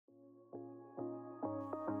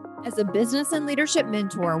As a business and leadership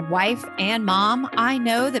mentor, wife, and mom, I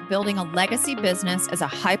know that building a legacy business as a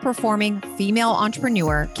high performing female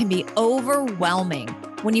entrepreneur can be overwhelming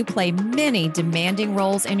when you play many demanding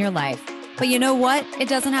roles in your life. But you know what? It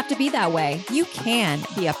doesn't have to be that way. You can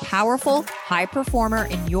be a powerful, high performer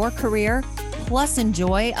in your career, plus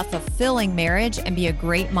enjoy a fulfilling marriage and be a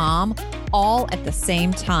great mom all at the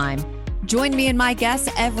same time. Join me and my guests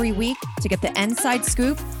every week to get the inside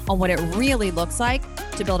scoop on what it really looks like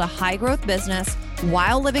to build a high growth business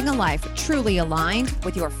while living a life truly aligned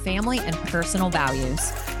with your family and personal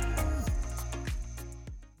values.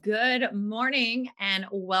 Good morning and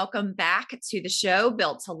welcome back to the show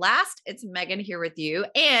Built to Last. It's Megan here with you,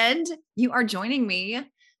 and you are joining me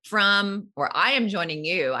I am joining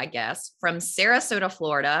you, I guess, from Sarasota,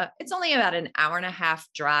 Florida. It's only about an hour and a half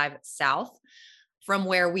drive south from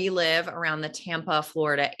where we live around the Tampa,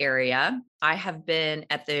 Florida area. I have been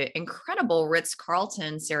at the incredible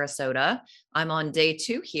Ritz-Carlton, Sarasota. I'm on day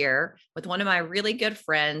 2 here with one of my really good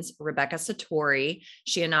friends, Rebecca Satori.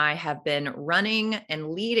 She and I have been running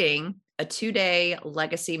and leading a 2-day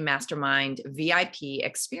legacy mastermind VIP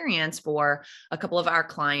experience for a couple of our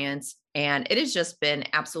clients. And it has just been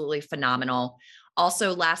absolutely phenomenal.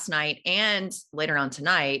 Also last night and later on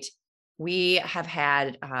tonight, we have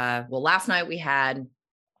had, last night we had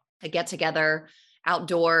a get together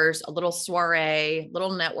outdoors, a little soiree,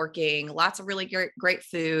 little networking, lots of really great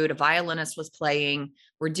food. A violinist was playing.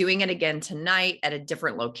 We're doing it again tonight at a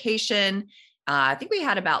different location. I think we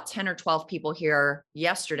had about 10 or 12 people here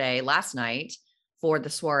last night for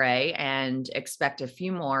the soiree, and expect a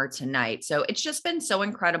few more tonight. So it's just been so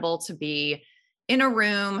incredible to be in a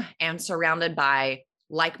room and surrounded by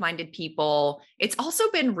like-minded people. It's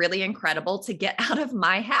also been really incredible to get out of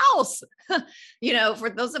my house. For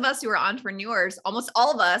those of us who are entrepreneurs, almost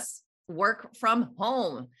all of us work from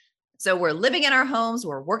home. So we're living in our homes,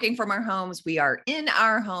 we're working from our homes, we are in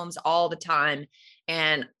our homes all the time.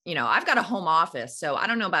 And, I've got a home office. So I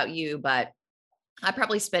don't know about you, but I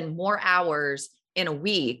probably spend more hours in a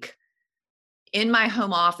week in my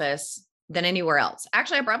home office than anywhere else.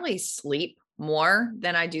 Actually, I probably sleep more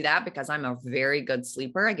than I do that because I'm a very good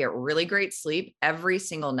sleeper. I get really great sleep every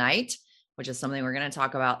single night, which is something we're going to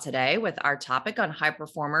talk about today with our topic on high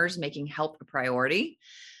performers making health a priority.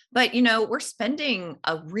 But, we're spending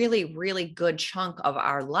a really, really good chunk of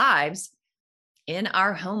our lives in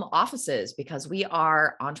our home offices because we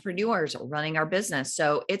are entrepreneurs running our business.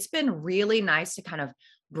 So it's been really nice to kind of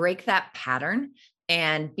break that pattern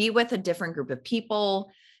and be with a different group of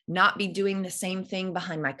people, not be doing the same thing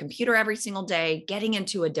behind my computer every single day, getting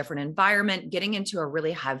into a different environment, getting into a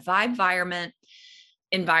really high vibe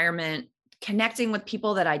environment, connecting with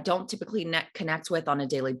people that I don't typically connect with on a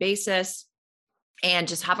daily basis, and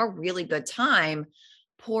just have a really good time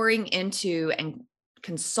pouring into and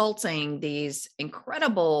consulting these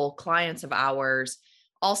incredible clients of ours.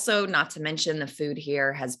 Also, not to mention the food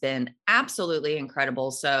here has been absolutely incredible.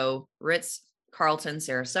 So Ritz-Carlton,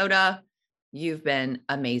 Sarasota, you've been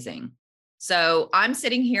amazing. So I'm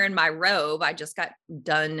sitting here in my robe. I just got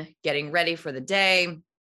done getting ready for the day.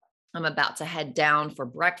 I'm about to head down for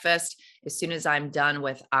breakfast as soon as I'm done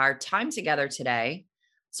with our time together today.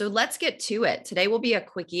 So let's get to it. Today will be a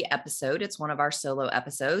quickie episode. It's one of our solo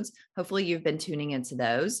episodes. Hopefully you've been tuning into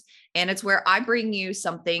those. And it's where I bring you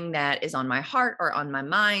something that is on my heart or on my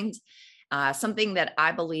mind, something that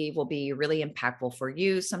I believe will be really impactful for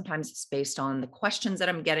you. Sometimes it's based on the questions that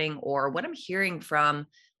I'm getting or what I'm hearing from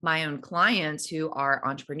my own clients who are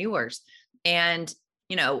entrepreneurs. And,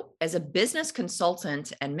 as a business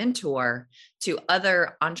consultant and mentor to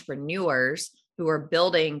other entrepreneurs who are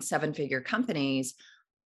building 7-figure companies,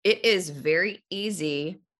 it is very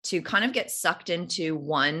easy to kind of get sucked into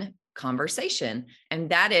one conversation. And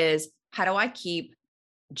that is, how do I keep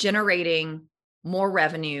generating more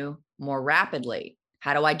revenue more rapidly?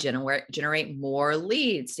 How do I generate more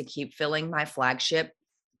leads to keep filling my flagship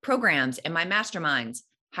programs and my masterminds?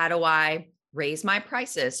 How do I raise my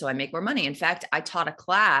prices so I make more money? In fact, I taught a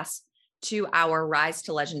class to our Rise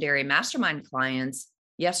to Legendary Mastermind clients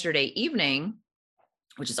yesterday evening,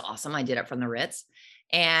 which is awesome. I did it from the Ritz.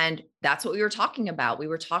 And that's what we were talking about. We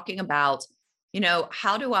were talking about,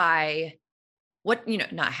 what do I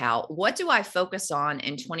focus on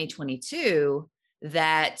in 2022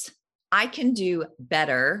 that I can do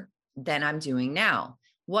better than I'm doing now?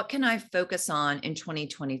 What can I focus on in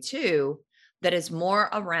 2022 that is more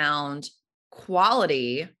around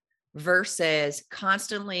quality versus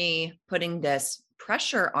constantly putting this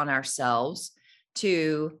pressure on ourselves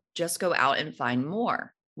to just go out and find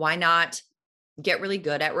more? Why not get really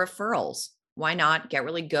good at referrals? Why not get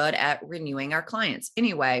really good at renewing our clients?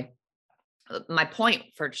 Anyway, my point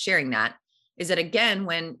for sharing that is that, again,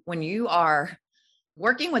 when you are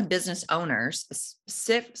working with business owners,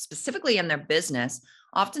 specifically in their business,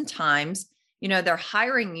 oftentimes, they're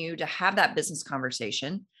hiring you to have that business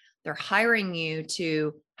conversation. They're hiring you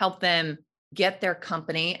to help them get their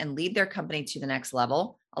company and lead their company to the next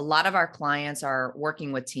level. A lot of our clients are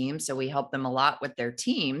working with teams, so we help them a lot with their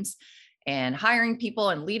teams and hiring people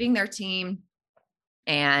and leading their team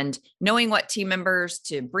and knowing what team members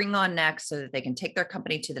to bring on next so that they can take their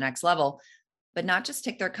company to the next level. But not just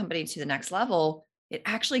take their company to the next level, it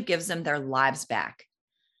actually gives them their lives back.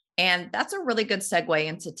 And that's a really good segue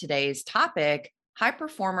into today's topic. High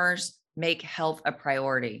performers make health a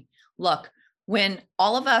priority. Look, when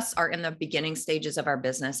all of us are in the beginning stages of our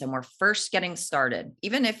business and we're first getting started,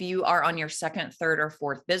 even if you are on your second, third, or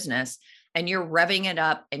fourth business and you're revving it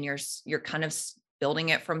up and you're kind of building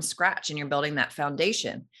it from scratch and you're building that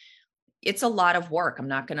foundation, it's a lot of work. I'm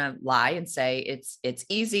not going to lie and say it's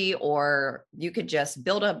easy, or you could just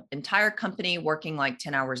build an entire company working like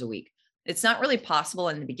 10 hours a week. It's not really possible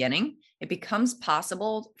in the beginning. It becomes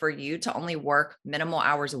possible for you to only work minimal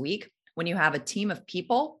hours a week when you have a team of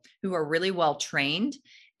people who are really well trained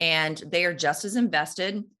and they are just as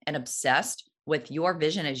invested and obsessed with your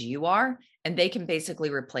vision as you are, and they can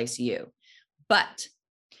basically replace you. But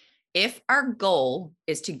if our goal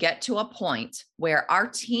is to get to a point where our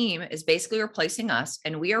team is basically replacing us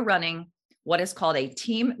and we are running what is called a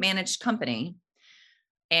team managed company,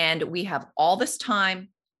 and we have all this time,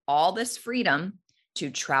 all this freedom to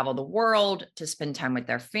travel the world, to spend time with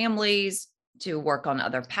their families, to work on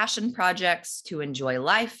other passion projects, to enjoy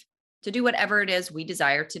life, to do whatever it is we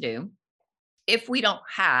desire to do. If we don't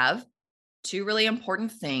have two really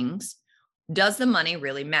important things, does the money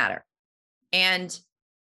really matter? And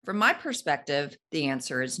from my perspective, the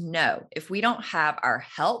answer is no. If we don't have our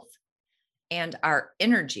health and our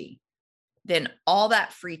energy, then all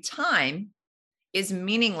that free time is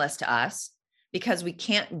meaningless to us because we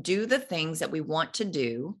can't do the things that we want to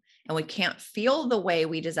do and we can't feel the way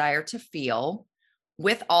we desire to feel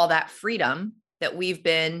with all that freedom that we've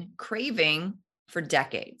been craving for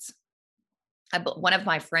decades. One of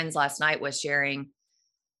my friends last night was sharing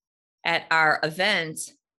at our event,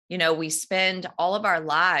 we spend all of our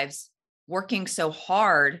lives working so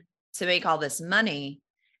hard to make all this money.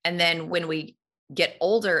 And then when we get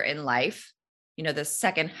older in life, the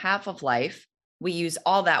second half of life, we use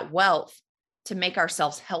all that wealth to make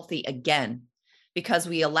ourselves healthy again, because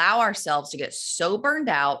we allow ourselves to get so burned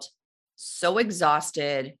out, so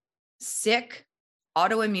exhausted, sick,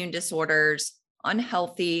 autoimmune disorders,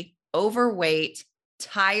 unhealthy, overweight,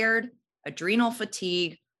 tired, adrenal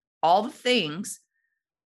fatigue, all the things,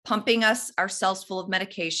 pumping ourselves full of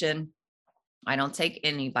medication. I don't take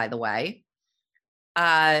any, by the way.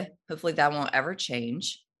 Hopefully that won't ever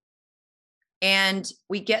change. And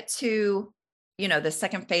we get to, the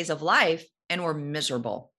second phase of life and we're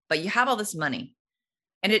miserable, but you have all this money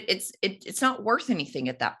and it's not worth anything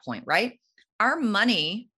at that point, right? Our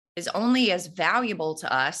money is only as valuable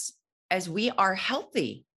to us as we are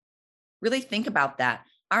healthy. Really think about that.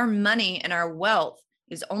 Our money and our wealth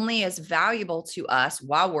is only as valuable to us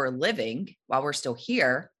while we're living, while we're still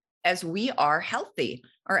here, as we are healthy,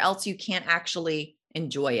 or else you can't actually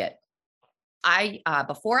enjoy it.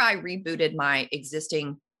 Before I rebooted my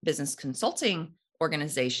existing business consulting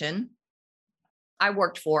organization, I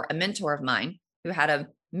worked for a mentor of mine who had a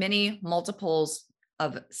many multiples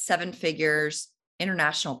of 7 figures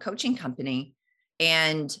international coaching company.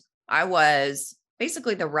 And I was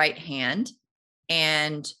basically the right hand.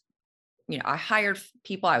 And I hired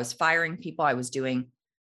people, I was firing people, I was doing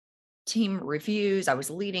team reviews, I was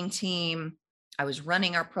leading team, I was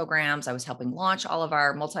running our programs, I was helping launch all of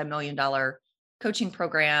our multi-million-dollar coaching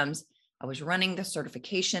programs, I was running the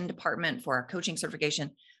certification department for our coaching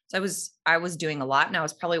certification. So I was doing a lot, and I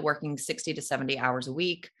was probably working 60 to 70 hours a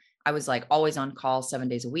week. I was like always on call 7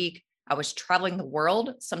 days a week. I was traveling the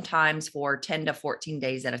world, sometimes for 10 to 14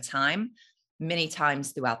 days at a time, many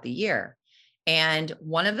times throughout the year. And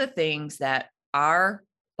one of the things that our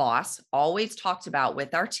boss always talked about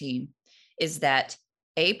with our team is that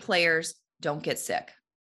A players don't get sick.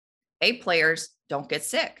 A players don't get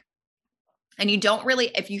sick. And you don't really,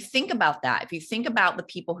 if you think about that, if you think about the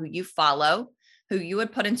people who you follow, who you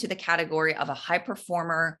would put into the category of a high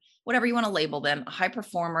performer, whatever you want to label them, a high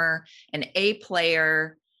performer, an A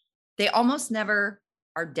player, they almost never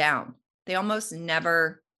are down. They almost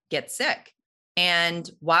never get sick. And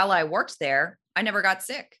while I worked there, I never got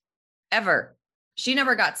sick, ever. She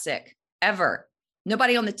never got sick, ever.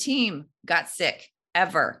 Nobody on the team got sick,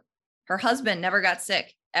 ever. Her husband never got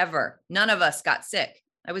sick, ever. None of us got sick.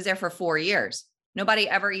 I was there for 4 years. Nobody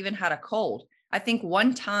ever even had a cold. I think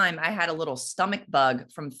one time I had a little stomach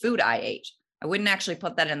bug from food I ate. I wouldn't actually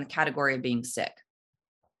put that in the category of being sick.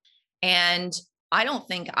 And I don't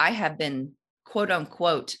think I have been quote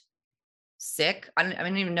unquote sick. I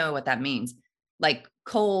don't even know what that means. Like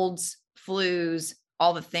colds, flus,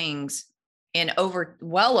 all the things in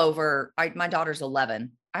my daughter's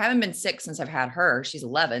 11. I haven't been sick since I've had her. She's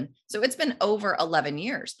 11. So it's been over 11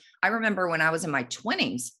 years. I remember when I was in my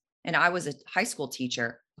 20s and I was a high school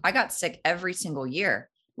teacher, I got sick every single year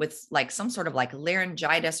with like some sort of like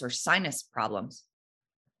laryngitis or sinus problems.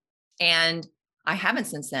 And I haven't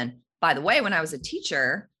since then. By the way, when I was a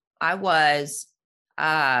teacher, I was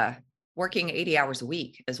working 80 hours a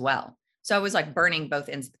week as well. So I was like burning both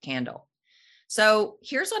ends of the candle. So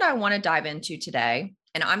here's what I want to dive into today.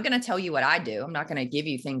 And I'm going to tell you what I do. I'm not going to give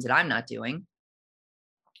you things that I'm not doing.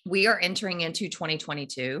 We are entering into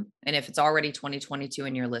 2022. And if it's already 2022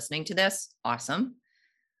 and you're listening to this, awesome.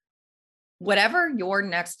 Whatever your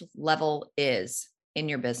next level is in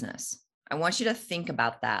your business, I want you to think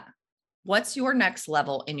about that. What's your next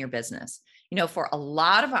level in your business? You know, for a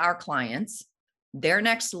lot of our clients, their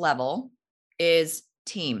next level is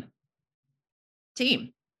team.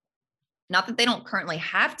 Not that they don't currently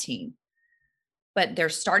have team, but they're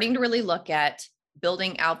starting to really look at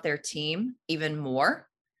building out their team even more.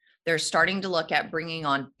 They're starting to look at bringing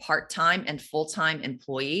on part-time and full-time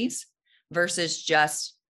employees versus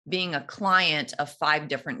just being a client of 5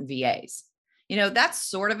 different VAs. You know, that's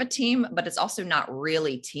sort of a team, but it's also not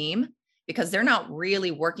really team because they're not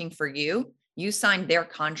really working for you. You signed their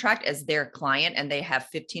contract as their client and they have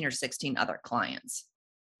 15 or 16 other clients.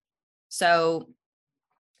 So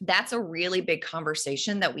that's a really big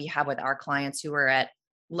conversation that we have with our clients who are at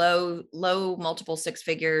low multiple 6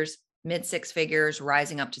 figures, mid 6 figures,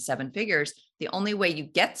 rising up to 7 figures. The only way you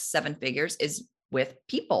get 7 figures is with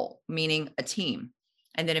people, meaning a team.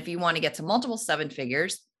 And then if you want to get to multiple 7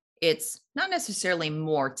 figures, it's not necessarily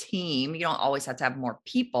more team. You don't always have to have more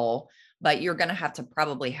people, but you're going to have to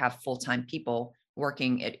probably have full-time people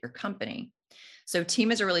working at your company. So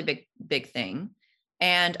team is a really big thing.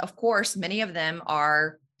 And of course, many of them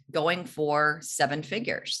are going for 7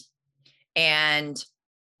 figures. And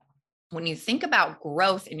when you think about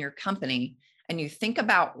growth in your company and you think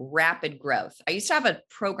about rapid growth, I used to have a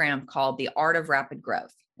program called The Art of Rapid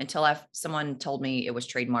Growth until someone told me it was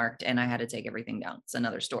trademarked and I had to take everything down. It's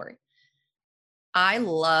another story. I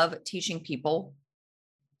love teaching people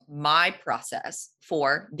my process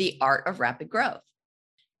for the art of rapid growth.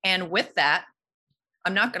 And with that,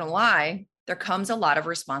 I'm not going to lie, there comes a lot of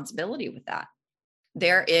responsibility with that.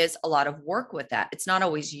 There is a lot of work with that. It's not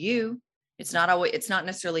always you. It's not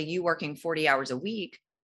necessarily you working 40 hours a week,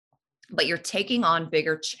 but you're taking on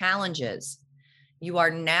bigger challenges. You are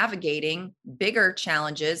navigating bigger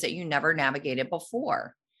challenges that you never navigated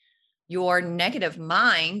before. Your negative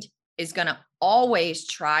mind is going to always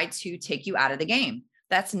try to take you out of the game.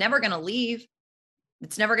 That's never going to leave.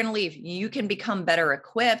 It's never going to leave. You can become better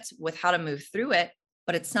equipped with how to move through it,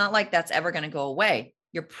 but it's not like that's ever going to go away.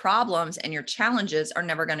 Your problems and your challenges are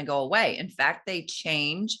never going to go away. In fact, they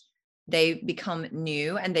change, they become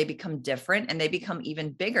new, and they become different, and they become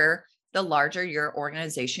even bigger the larger your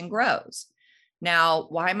organization grows. Now,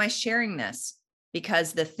 why am I sharing this?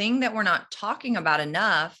 Because the thing that we're not talking about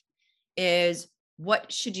enough is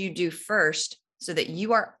what should you do first so that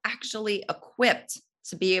you are actually equipped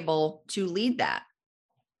to be able to lead that?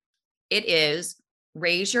 It is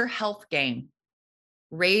raise your health game,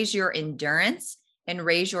 raise your endurance, and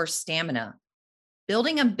raise your stamina.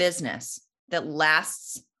 Building a business that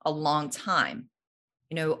lasts a long time.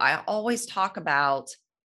 You know, I always talk about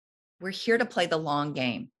we're here to play the long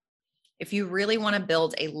game. If you really want to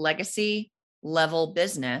build a legacy level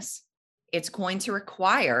business, it's going to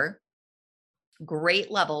require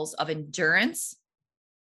great levels of endurance,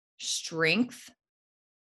 strength,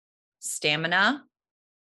 stamina,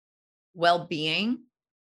 well-being,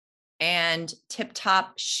 and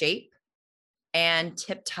tip-top shape and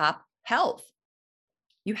tip-top health.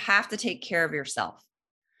 You have to take care of yourself.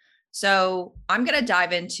 So I'm going to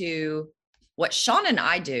dive into what Sean and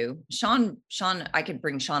I do. Sean, I could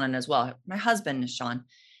bring Sean in as well. My husband is Sean.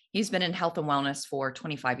 He's been in health and wellness for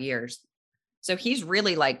 25 years. So he's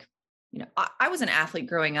really like, you know, I was an athlete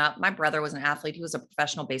growing up. My brother was an athlete. He was a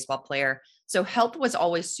professional baseball player. So health was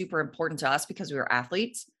always super important to us because we were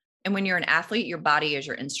athletes. And when you're an athlete, your body is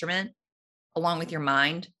your instrument along with your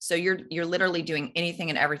mind. So you're literally doing anything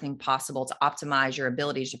and everything possible to optimize your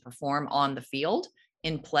abilities to perform on the field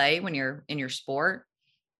in play when you're in your sport.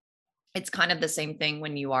 It's kind of the same thing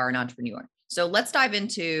when you are an entrepreneur. So let's dive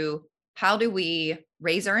into how do we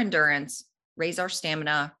raise our endurance, raise our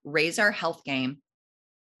stamina, raise our health game.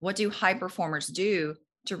 What do high performers do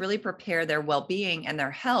to really prepare their well-being and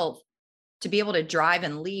their health to be able to drive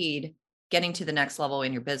and lead getting to the next level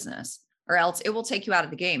in your business? Or else it will take you out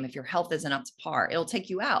of the game. If your health isn't up to par, it'll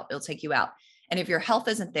take you out. It'll take you out. And if your health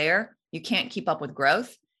isn't there, you can't keep up with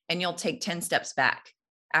growth, and you'll take 10 steps back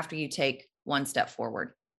after you take one step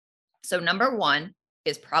forward. So number one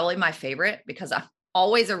is probably my favorite because I'm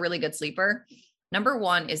always a really good sleeper. Number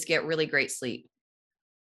one is get really great sleep.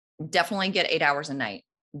 Definitely get 8 hours a night.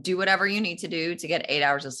 Do whatever you need to do to get 8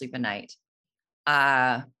 hours of sleep a night.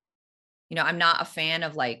 I'm not a fan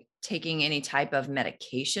of like taking any type of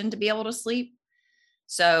medication to be able to sleep.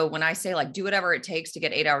 So when I say like, do whatever it takes to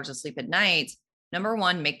get 8 hours of sleep at night, number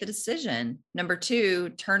one, make the decision. Number two,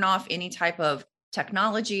 turn off any type of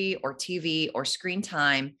technology or TV or screen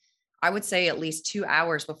time. I would say at least 2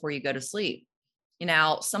 hours before you go to sleep.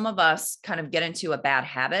 Some of us kind of get into a bad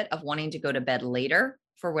habit of wanting to go to bed later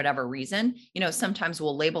for whatever reason. Sometimes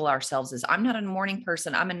we'll label ourselves as, I'm not a morning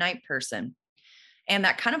person, I'm a night person. And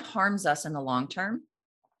that kind of harms us in the long term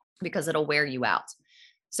because it'll wear you out.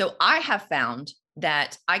 So I have found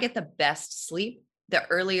that I get the best sleep the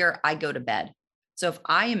earlier I go to bed. So if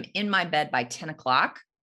I am in my bed by 10 o'clock,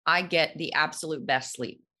 I get the absolute best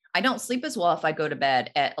sleep. I don't sleep as well if I go to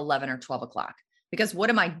bed at 11 or 12 o'clock, because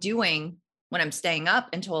what am I doing when I'm staying up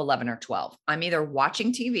until 11 or 12? I'm either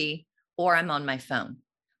watching TV or I'm on my phone.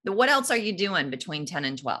 What else are you doing between 10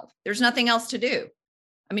 and 12? There's nothing else to do.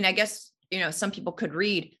 I mean, I guess, some people could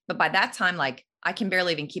read, but by that time, like I can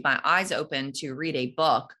barely even keep my eyes open to read a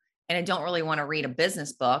book. And I don't really want to read a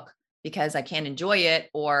business book because I can't enjoy it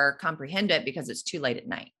or comprehend it because it's too late at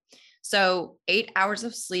night. So 8 hours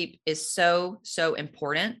of sleep is so, so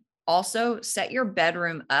important. Also, set your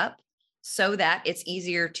bedroom up so that it's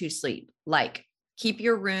easier to sleep. Like keep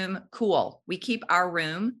your room cool. We keep our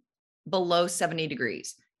room below 70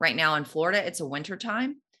 degrees. Right now in Florida, it's a winter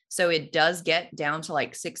time. So it does get down to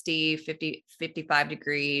like 60, 50, 55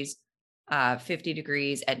 degrees, 50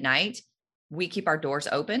 degrees at night. We keep our doors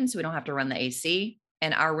open so we don't have to run the AC,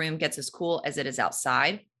 and our room gets as cool as it is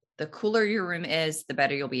outside. The cooler your room is, the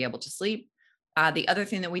better you'll be able to sleep. The other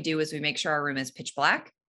thing that we do is we make sure our room is pitch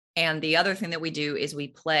black. And the other thing that we do is we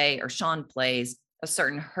play, or Sean plays, a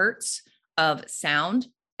certain hertz of sound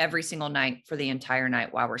every single night for the entire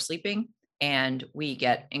night while we're sleeping. And we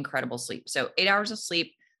get incredible sleep. So 8 hours of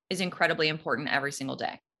sleep is incredibly important every single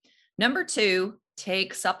day. Number two,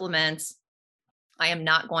 take supplements. I am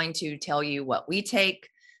not going to tell you what we take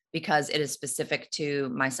because it is specific to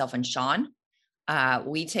myself and Sean.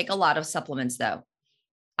 We take a lot of supplements though.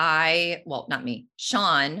 Not me,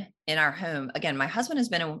 Sean in our home. Again, my husband has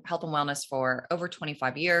been in health and wellness for over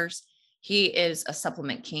 25 years. He is a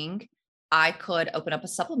supplement king. I could open up a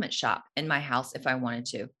supplement shop in my house if I wanted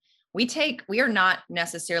to. We are not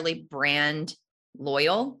necessarily brand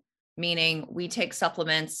loyal, meaning we take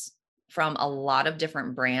supplements from a lot of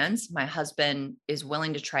different brands. My husband is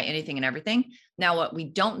willing to try anything and everything. Now, what we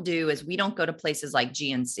don't do is we don't go to places like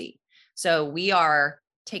GNC. So we are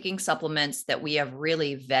taking supplements that we have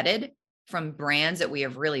really vetted from brands that we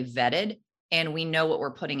have really vetted, and we know what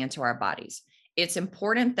we're putting into our bodies. It's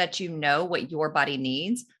important that you know what your body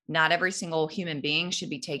needs. Not every single human being should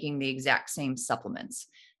be taking the exact same supplements.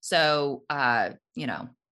 So,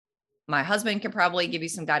 my husband can probably give you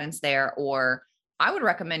some guidance there, or I would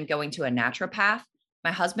recommend going to a naturopath.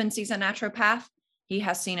 My husband sees a naturopath. He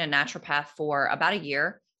has seen a naturopath for about a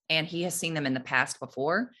year, and he has seen them in the past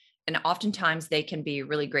before. And oftentimes they can be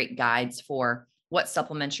really great guides for what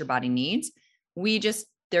supplements your body needs.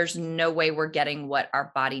 There's no way we're getting what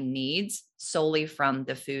our body needs solely from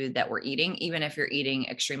the food that we're eating, even if you're eating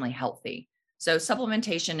extremely healthy. So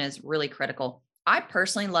supplementation is really critical. I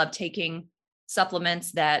personally love taking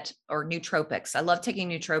supplements or nootropics. I love taking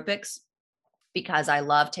nootropics because I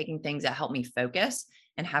love taking things that help me focus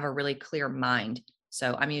and have a really clear mind.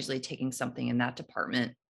 So I'm usually taking something in that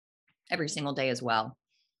department every single day as well.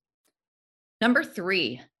 Number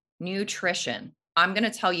three, nutrition. I'm going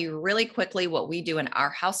to tell you really quickly what we do in our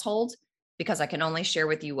household because I can only share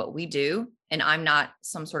with you what we do. And I'm not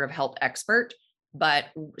some sort of health expert, but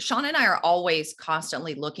Sean and I are always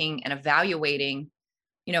constantly looking and evaluating,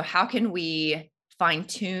 how can we fine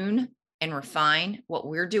tune and refine what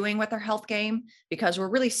we're doing with our health game, because we're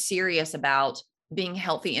really serious about being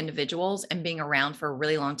healthy individuals and being around for a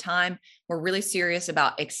really long time. We're really serious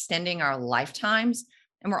about extending our lifetimes.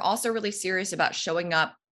 And we're also really serious about showing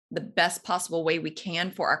up the best possible way we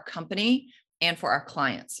can for our company and for our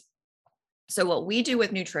clients. So what we do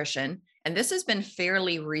with nutrition, and this has been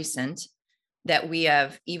fairly recent that we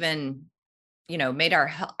have even, made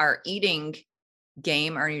our eating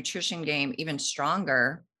game, our nutrition game, even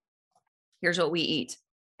stronger, here's what we eat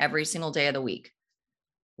every single day of the week: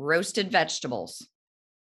 roasted vegetables.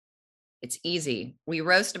 It's easy. We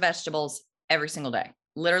roast vegetables every single day.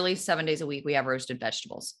 Literally 7 days a week, we have roasted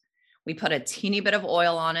vegetables. We put a teeny bit of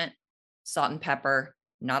oil on it, salt and pepper,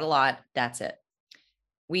 not a lot. That's it.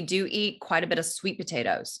 We do eat quite a bit of sweet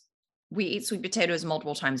potatoes. We eat sweet potatoes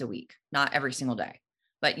multiple times a week, not every single day.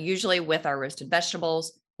 But usually with our roasted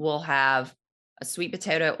vegetables, we'll have a sweet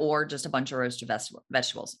potato or just a bunch of roasted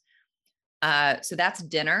vegetables. So that's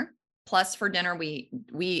dinner. Plus for dinner,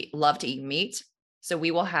 we love to eat meat. So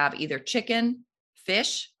we will have either chicken,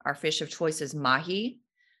 fish, our fish of choice is mahi,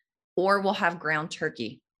 or we'll have ground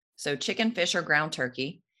turkey. So chicken, fish, or ground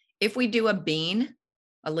turkey. If we do a bean,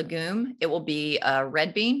 a legume, it will be a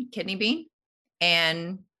red bean, kidney bean.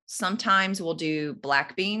 And sometimes we'll do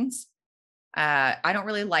black beans. I don't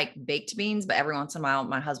really like baked beans, but every once in a while,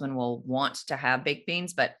 my husband will want to have baked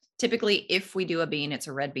beans. But typically, if we do a bean, it's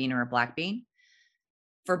a red bean or a black bean.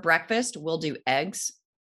 For breakfast, we'll do eggs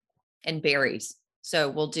and berries. So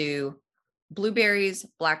we'll do blueberries,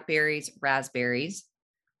 blackberries, raspberries.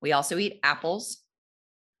 We also eat apples,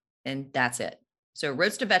 and that's it. So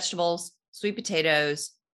roasted vegetables, sweet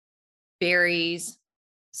potatoes, berries,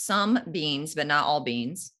 some beans, but not all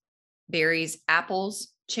beans, berries, apples,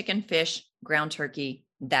 chicken, fish, ground turkey.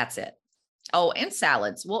 That's it. Oh, and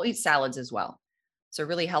salads. We'll eat salads as well. So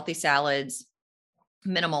really healthy salads,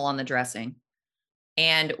 minimal on the dressing.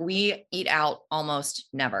 And we eat out almost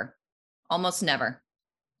never.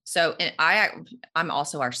 So I'm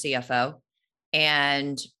also our CFO,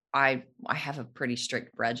 and I have a pretty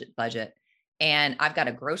strict budget, and I've got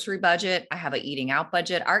a grocery budget. I have an eating out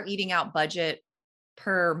budget. Our eating out budget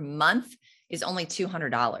per month is only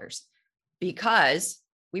 $200 because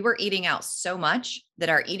we were eating out so much that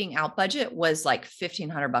our eating out budget was like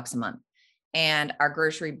 $1,500 a month. And our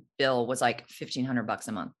grocery bill was like $1,500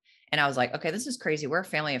 a month. And I was like, okay, this is crazy. We're a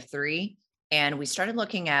family of 3. And we started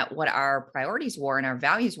looking at what our priorities were and our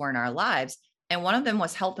values were in our lives. And one of them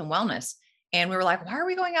was health and wellness. And we were like, why are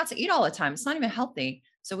we going out to eat all the time? It's not even healthy.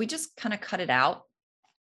 So we just kind of cut it out.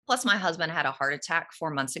 Plus my husband had a heart attack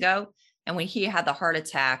 4 months ago. And when he had the heart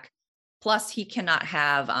attack, plus he cannot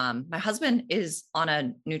have, my husband is on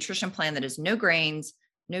a nutrition plan that is no grains,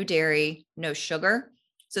 no dairy, no sugar.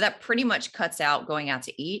 So that pretty much cuts out going out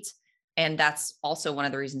to eat. And that's also one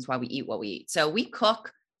of the reasons why we eat what we eat. So we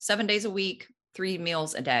cook 7 days a week, 3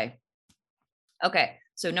 meals a day. Okay.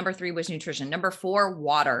 So number 3 was nutrition. Number 4,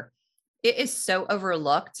 water. It is so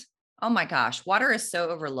overlooked. Oh my gosh. Water is so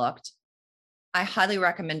overlooked. I highly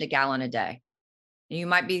recommend a gallon a day.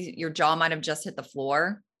 Your jaw might have just hit the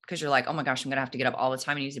floor because you're like, oh my gosh, I'm going to have to get up all the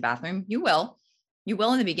time and use the bathroom. You will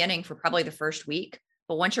in the beginning for probably the first week,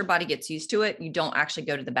 but once your body gets used to it, you don't actually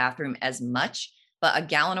go to the bathroom as much. But a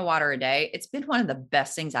gallon of water a day, it's been one of the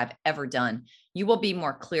best things I've ever done. You will be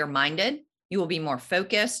more clear-minded. You will be more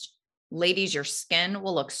focused. Ladies, your skin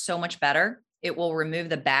will look so much better. It will remove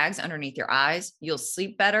the bags underneath your eyes. You'll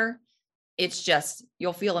sleep better. It's just,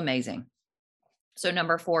 you'll feel amazing. So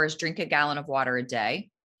number 4 is drink a gallon of water a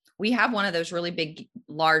day. We have one of those really big,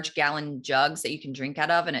 large gallon jugs that you can drink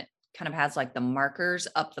out of, and it kind of has like the markers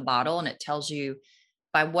up the bottle, and it tells you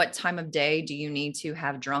by what time of day do you need to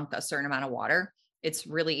have drunk a certain amount of water. It's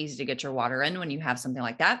really easy to get your water in when you have something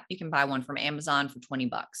like that. You can buy one from Amazon for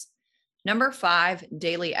 $20. Number 5,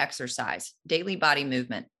 daily exercise, daily body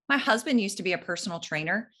movement. My husband used to be a personal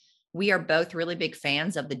trainer. We are both really big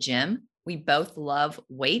fans of the gym. We both love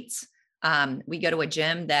weights. We go to a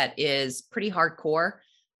gym that is pretty hardcore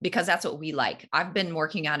because that's what we like. I've been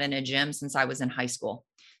working out in a gym since I was in high school.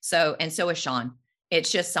 So is Sean.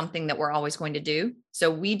 It's just something that we're always going to do.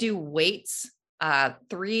 So we do weights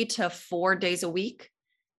 3 to 4 days a week.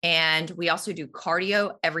 And we also do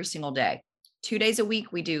cardio every single day. 2 days a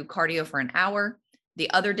week, we do cardio for an hour. The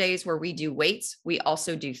other days where we do weights, we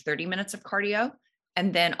also do 30 minutes of cardio.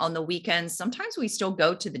 And then on the weekends, sometimes we still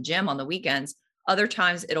go to the gym on the weekends. Other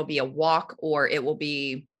times it'll be a walk or it will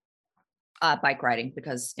be bike riding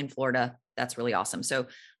because in Florida, that's really awesome. So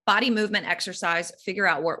body movement exercise, figure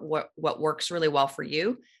out what works really well for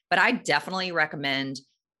you. But I definitely recommend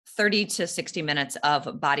 30 to 60 minutes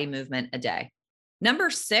of body movement a day. Number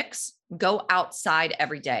 6, go outside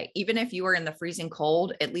every day. Even if you are in the freezing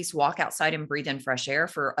cold, at least walk outside and breathe in fresh air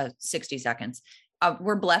for 60 seconds.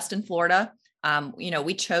 We're blessed in Florida.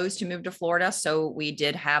 We chose to move to Florida, so we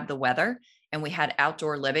did have the weather and we had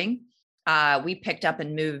outdoor living. We picked up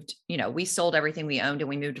and moved, we sold everything we owned and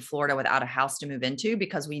we moved to Florida without a house to move into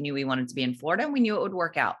because we knew we wanted to be in Florida and we knew it would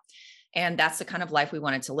work out. And that's the kind of life we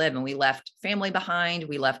wanted to live. And we left family behind.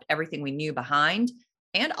 We left everything we knew behind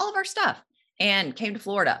and all of our stuff. and came to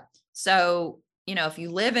Florida. So, if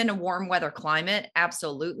you live in a warm weather climate,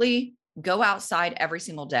 absolutely go outside every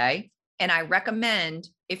single day. And I recommend,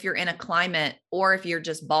 if you're in a climate, or if you're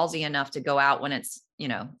just ballsy enough to go out when it's,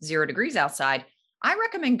 0 degrees outside, I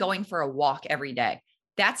recommend going for a walk every day.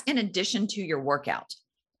 That's in addition to your workout.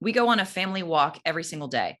 We go on a family walk every single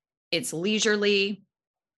day. It's leisurely.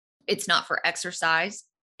 It's not for exercise.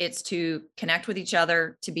 It's to connect with each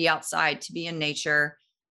other, to be outside, to be in nature,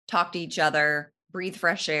 talk to each other, breathe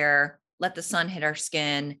fresh air, let the sun hit our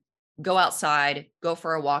skin, go outside, go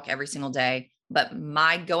for a walk every single day. But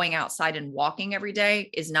my going outside and walking every day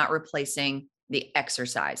is not replacing the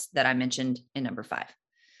exercise that I mentioned in number 5.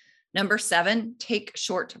 Number 7, take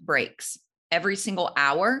short breaks every single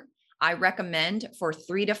hour. I recommend for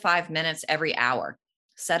 3 to 5 minutes every hour.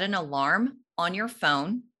 Set an alarm on your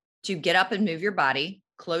phone to get up and move your body,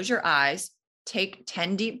 close your eyes, take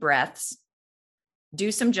 10 deep breaths,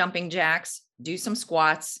 do some jumping jacks, do some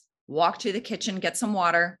squats, walk to the kitchen, get some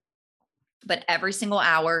water. But every single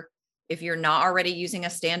hour, if you're not already using a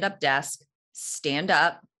stand-up desk, stand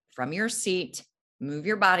up from your seat, move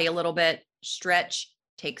your body a little bit, stretch,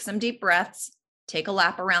 take some deep breaths, take a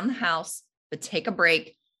lap around the house, but take a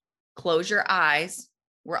break, close your eyes.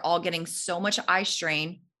 We're all getting so much eye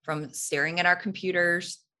strain from staring at our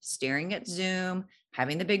computers, staring at Zoom,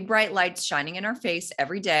 having the big bright lights shining in our face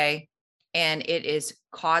every day. And it is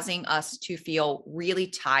causing us to feel really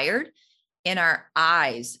tired in our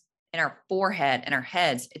eyes, in our forehead, and our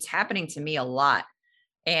heads. It's happening to me a lot.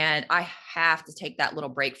 And I have to take that little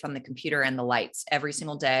break from the computer and the lights every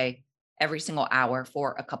single day, every single hour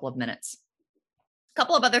for a couple of minutes. A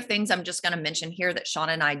couple of other things I'm just going to mention here that Sean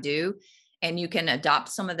and I do, and you can adopt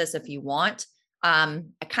some of this if you want. I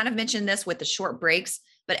kind of mentioned this with the short breaks,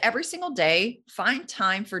 but every single day, find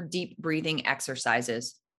time for deep breathing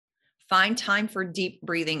exercises. Find time for deep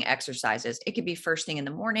breathing exercises. It could be first thing in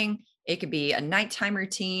the morning. It could be a nighttime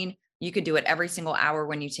routine. You could do it every single hour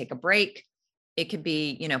when you take a break. It could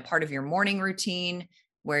be, part of your morning routine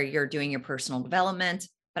where you're doing your personal development.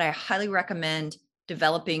 But I highly recommend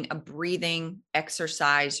developing a breathing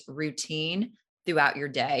exercise routine throughout your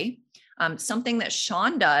day. Something that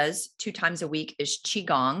Sean does 2 times a week is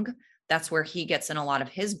Qigong. That's where he gets in a lot of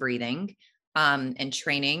his breathing and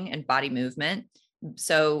training and body movement.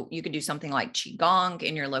 So you could do something like Qigong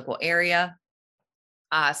in your local area.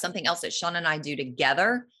 Something else that Sean and I do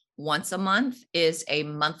together once a month is a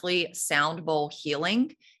monthly sound bowl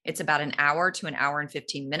healing. It's about an hour to an hour and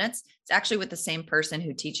 15 minutes. It's actually with the same person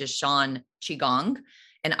who teaches Sean Qigong.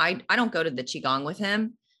 And I don't go to the Qigong with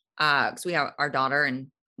him because we have our daughter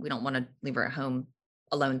and we don't want to leave her at home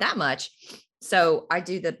alone that much. So I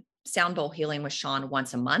do the sound bowl healing with Sean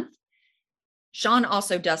once a month. Sean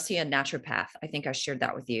also does see a naturopath. I think I shared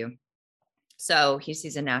that with you. So he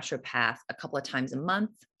sees a naturopath a couple of times a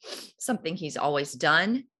month, something he's always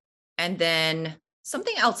done. And then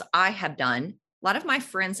something else I have done, a lot of my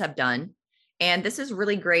friends have done, and this is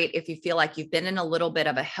really great if you feel like you've been in a little bit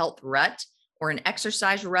of a health rut or an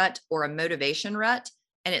exercise rut or a motivation rut,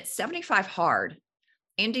 and it's 75 hard.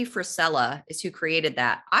 Andy Frisella is who created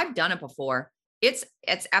that. I've done it before. It's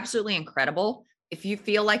absolutely incredible. If you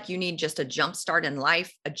feel like you need just a jump start in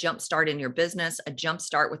life, a jump start in your business, a jump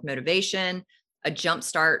start with motivation, a jump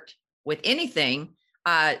start with anything,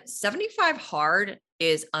 75 hard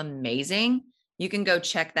is amazing. You can go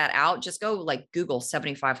check that out. Just go Google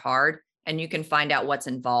 75 hard and you can find out what's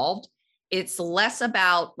involved. It's less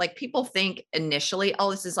about people think initially, oh,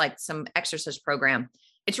 this is like some exercise program.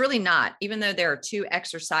 It's really not. Even though there are 2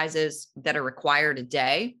 exercises that are required a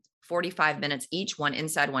day, 45 minutes each, one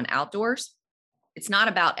inside, one outdoors. It's not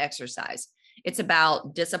about exercise. It's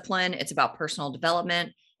about discipline. It's about personal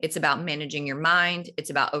development. It's about managing your mind. It's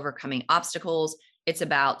about overcoming obstacles. It's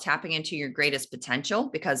about tapping into your greatest potential,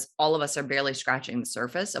 because all of us are barely scratching the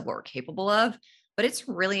surface of what we're capable of. But it's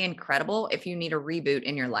really incredible if you need a reboot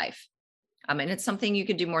in your life. And it's something you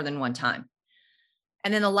could do more than one time.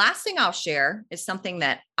 And then the last thing I'll share is something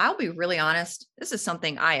that, I'll be really honest, this is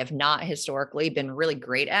something I have not historically been really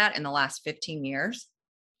great at in the last 15 years.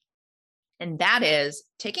 And that is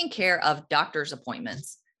taking care of doctor's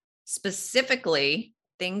appointments, specifically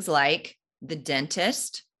things like the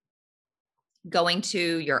dentist, going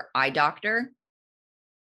to your eye doctor,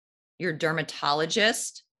 your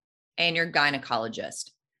dermatologist, and your gynecologist.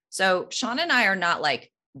 So Sean and I are not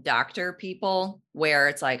like doctor people where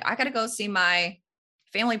it's like, I got to go see my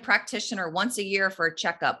family practitioner once a year for a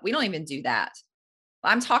checkup. We don't even do that.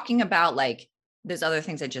 I'm talking about those other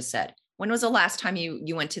things I just said. When was the last time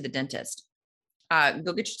you went to the dentist?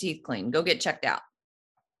 Go get your teeth cleaned, go get checked out.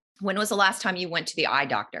 When was the last time you went to the eye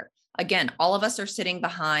doctor? again, all of us are sitting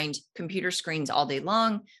behind computer screens all day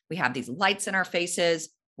long. We have these lights in our faces.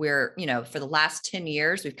 We're, for the last 10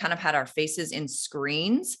 years, we've kind of had our faces in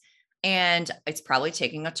screens, and it's probably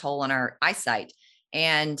taking a toll on our eyesight.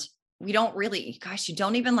 And we don't really, you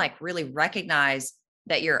don't even really recognize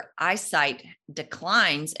that your eyesight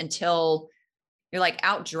declines until you're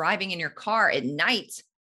out driving in your car at night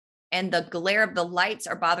and the glare of the lights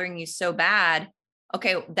are bothering you so bad.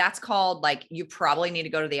 Okay, that's called you probably need to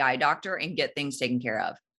go to the eye doctor and get things taken care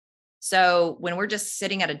of. So when we're just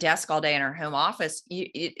sitting at a desk all day in our home office,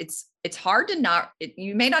 it's hard to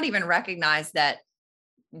you may not even recognize that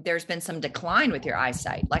there's been some decline with your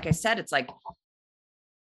eyesight. Like I said, it's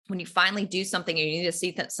when you finally do something and you need to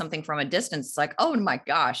see something from a distance, it's like, oh my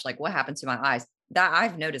gosh, what happened to my eyes? That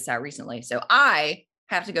I've noticed that recently. So I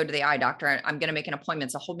have to go to the eye doctor. I'm going to make an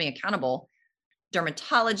appointment to hold me accountable.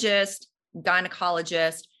 Dermatologist,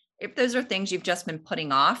 gynecologist. If those are things you've just been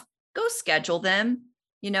putting off, go schedule them.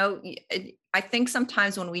 I think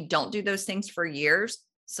sometimes when we don't do those things for years,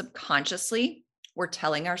 subconsciously, we're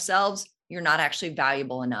telling ourselves, you're not actually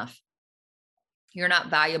valuable enough. You're not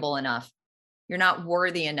valuable enough. You're not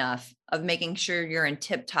worthy enough of making sure you're in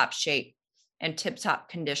tip-top shape and tip-top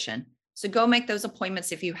condition. So go make those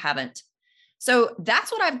appointments if you haven't. So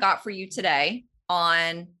that's what I've got for you today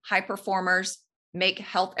on high performers make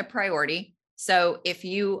health a priority. So if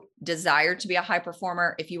you desire to be a high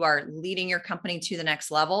performer, if you are leading your company to the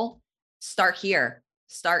next level, start here.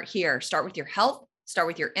 Start with your health, start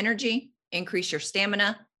with your energy, increase your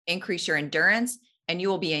stamina, increase your endurance, and you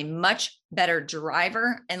will be a much better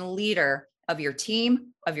driver and leader of your team,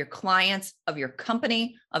 of your clients, of your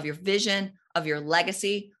company, of your vision, of your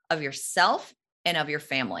legacy, of yourself, and of your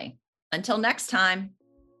family. Until next time.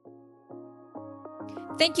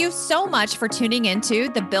 Thank you so much for tuning into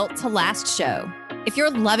the Built to Last show. If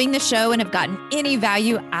you're loving the show and have gotten any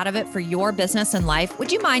value out of it for your business and life,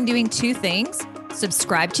 would you mind doing 2 things?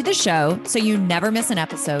 Subscribe to the show so you never miss an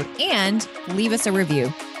episode, and leave us a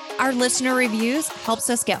review. Our listener reviews helps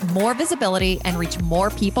us get more visibility and reach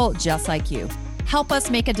more people just like you. Help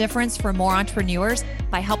us make a difference for more entrepreneurs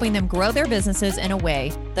by helping them grow their businesses in a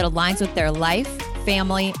way that aligns with their life,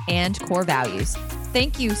 family, and core values.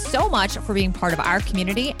 Thank you so much for being part of our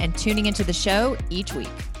community and tuning into the show each week.